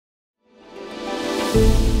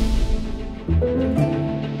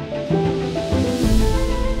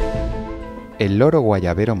El loro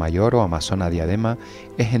guayabero mayor o amazona diadema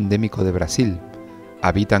es endémico de Brasil.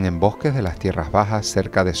 Habitan en bosques de las tierras bajas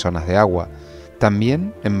cerca de zonas de agua,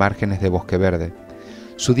 también en márgenes de bosque verde.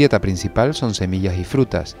 Su dieta principal son semillas y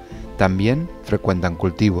frutas, también frecuentan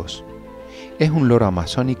cultivos. Es un loro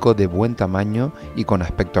amazónico de buen tamaño y con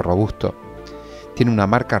aspecto robusto. Tiene una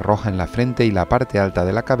marca roja en la frente y la parte alta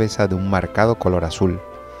de la cabeza de un marcado color azul.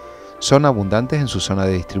 Son abundantes en su zona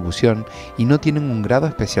de distribución y no tienen un grado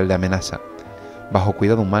especial de amenaza. Bajo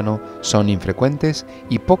cuidado humano son infrecuentes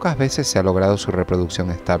y pocas veces se ha logrado su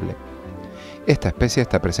reproducción estable. Esta especie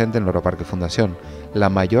está presente en Loro Parque Fundación, la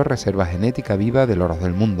mayor reserva genética viva de loros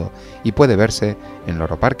del mundo, y puede verse en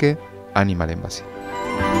Loro Parque-Animal Embassy.